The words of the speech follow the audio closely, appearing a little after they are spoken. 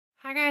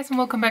Hi guys and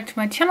welcome back to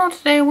my channel.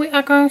 Today we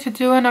are going to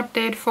do an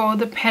update for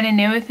the pen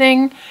and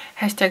everything,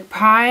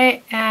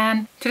 #pie,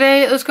 and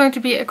today is going to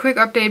be a quick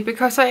update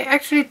because I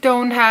actually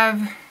don't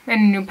have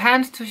any new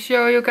pans to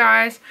show you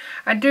guys.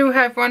 I do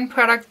have one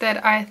product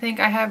that I think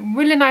I have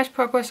really nice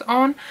progress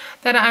on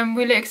that I'm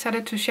really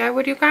excited to share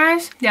with you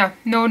guys. Yeah,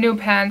 no new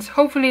pans.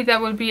 Hopefully there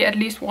will be at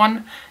least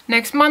one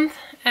next month,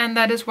 and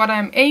that is what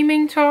I'm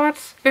aiming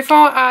towards.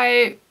 Before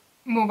I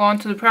move on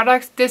to the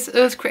products, this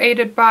is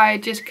created by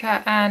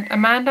Jessica and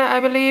Amanda, I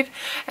believe,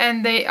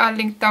 and they are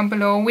linked down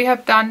below. We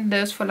have done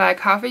this for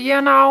like half a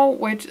year now,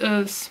 which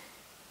is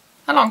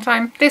a long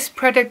time. This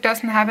project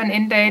doesn't have an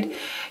end date.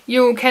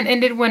 You can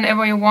end it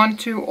whenever you want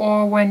to,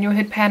 or when you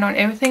hit pan on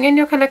everything in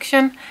your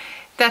collection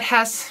that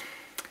has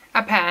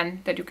a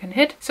pan that you can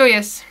hit. So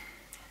yes,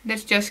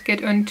 let's just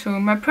get into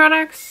my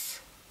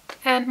products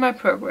and my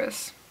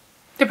progress.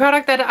 The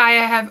product that I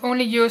have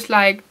only used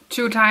like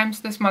 2 times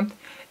this month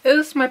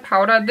is my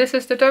powder. This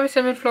is the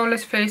W7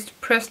 Flawless Face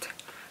Pressed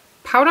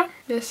Powder.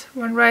 This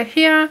one right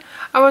here.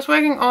 I was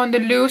working on the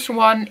loose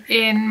one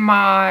in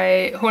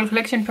my whole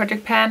collection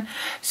project pan,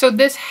 so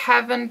this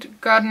haven't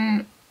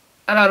gotten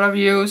a lot of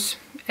use.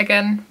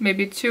 Again,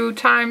 maybe 2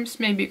 times.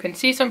 Maybe you can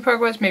see some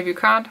progress, maybe you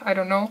can't, I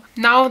don't know.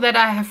 Now that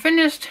I have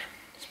finished,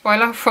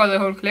 spoiler for the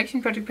whole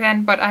collection project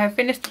pan, but I have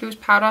finished the loose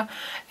powder,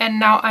 and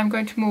now I'm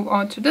going to move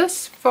on to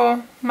this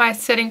for my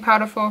setting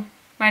powder for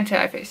my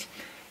entire face.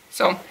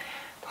 So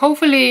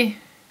hopefully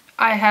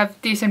I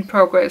have decent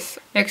progress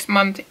next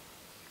month.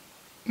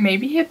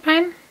 Maybe hit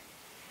pan?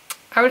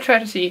 I will try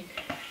to see.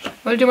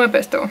 I'll do my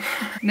best though.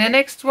 The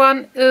next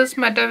one is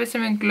my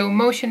W7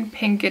 Glowmotion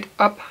Pink It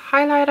Up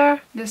highlighter.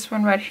 This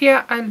one right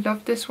here. I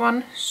love this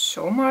one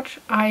so much.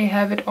 I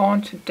have it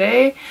on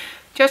today.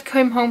 Just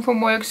came home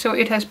from work, so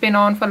it has been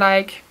on for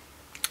like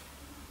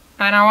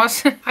 9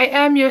 hours. I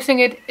am using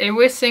it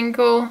every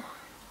single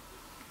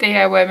day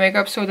I wear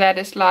makeup, so that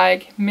is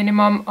like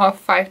minimum of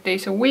 5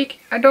 days a week.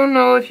 I don't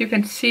know if you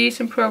can see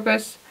some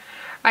progress.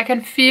 I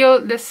can feel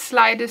the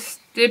slightest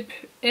dip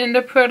in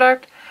the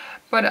product,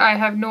 but I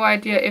have no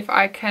idea if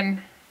I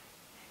can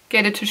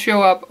get it to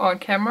show up on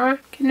camera.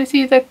 Can you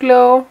see the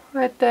glow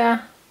right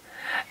there?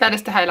 That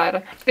is the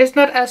highlighter. It's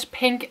not as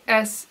pink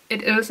as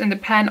it is in the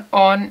pan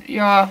on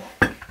your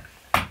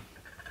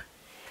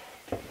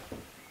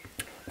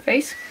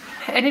face,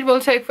 and it will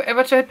take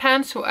forever to hit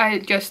pan, so I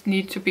just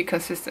need to be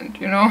consistent,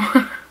 you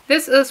know.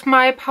 This is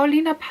my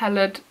Paulina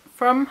palette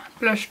from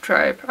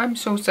Blushtribe. I'm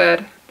so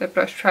sad that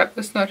Blushtribe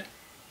is not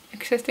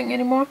existing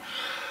anymore.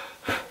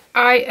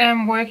 I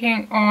am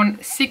working on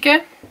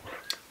Sigge,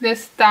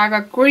 this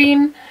darker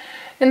green.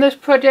 In this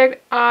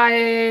project,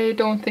 I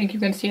don't think you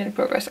can see any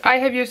progress. I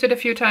have used it a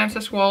few times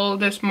as well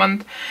this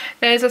month.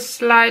 There's a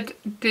slight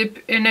dip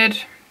in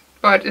it,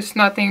 but it's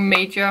nothing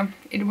major.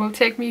 It will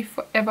take me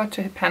forever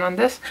to hit pan on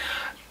this,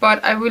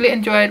 but I really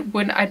enjoy it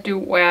when I do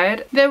wear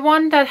it. The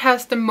one that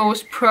has the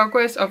most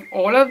progress of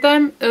all of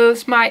them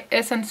is my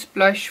Essence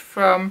blush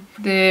from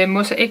the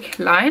Mosaic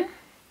line.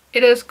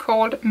 It is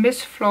called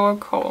Miss Floral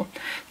Call.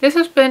 This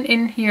has been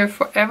in here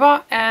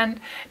forever, and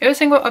every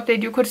single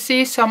update you could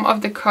see some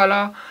of the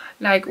color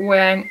like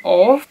wearing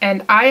off,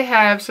 and I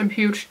have some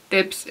huge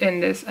dips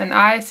in this, and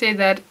I say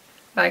that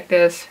like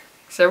there's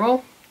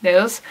several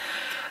layers.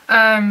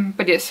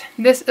 But yes,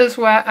 this is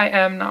where I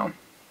am now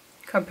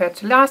compared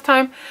to last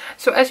time.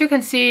 So as you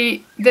can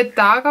see, the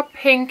darker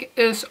pink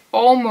is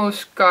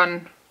almost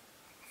gone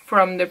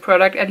from the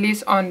product, at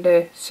least on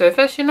the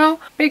surface, you know.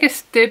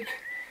 Biggest dip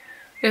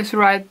is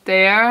right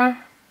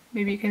there,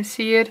 maybe you can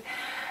see it.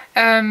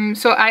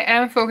 So I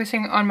am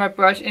focusing on my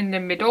brush in the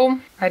middle.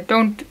 I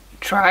don't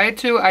try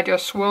to, I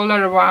just swirl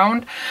it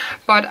around,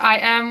 but I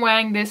am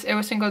wearing this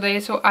every single day,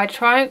 so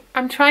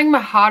I'm trying my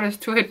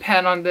hardest to hit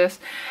pan on this,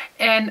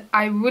 and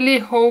I really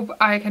hope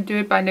I can do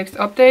it by next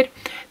update.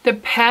 The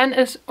pan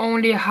is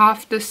only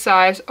half the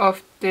size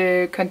of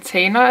the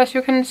container, as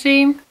you can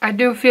see. I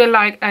do feel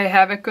like I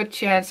have a good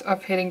chance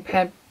of hitting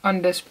pan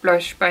on this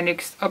blush by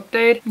next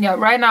update. Yeah,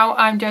 right now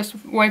I'm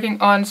just working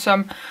on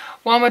some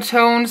warmer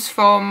tones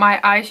for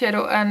my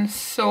eyeshadow and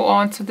so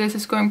on, so this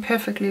is going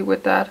perfectly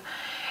with that.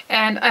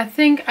 And I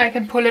think I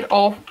can pull it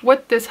off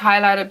with this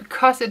highlighter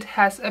because it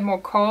has a more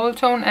coral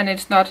tone, and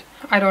it's not,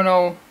 I don't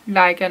know,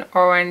 like an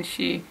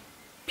orangey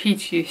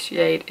peachy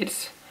shade.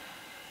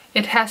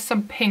 It has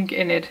some pink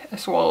in it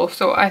as well,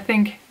 so I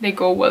think they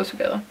go well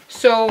together.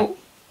 So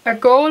a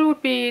goal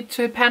would be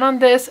to pan on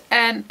this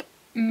and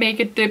make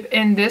a dip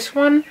in this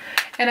one,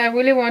 and I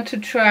really want to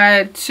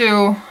try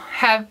to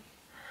have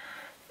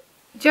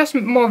just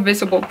more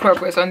visible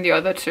progress on the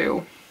other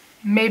two.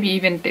 Maybe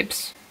even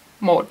dips,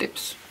 more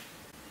dips,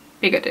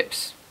 bigger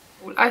dips.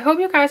 I hope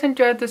you guys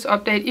enjoyed this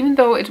update, even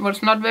though it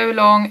was not very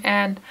long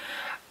and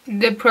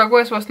the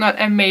progress was not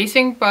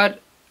amazing, but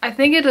I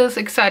think it is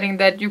exciting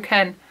that you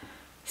can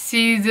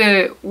see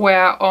the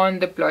wear on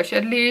the blush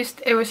at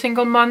least every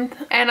single month.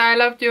 And I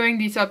love doing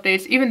these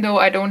updates, even though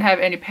I don't have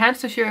any pans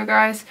to show you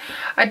guys.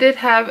 I did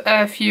have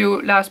a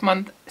few last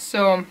month,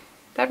 so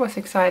that was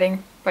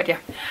exciting. But yeah,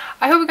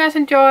 I hope you guys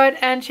enjoyed,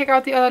 and check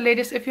out the other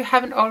ladies if you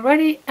haven't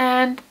already,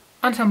 and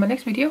until my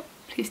next video,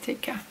 please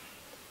take care.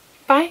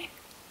 Bye!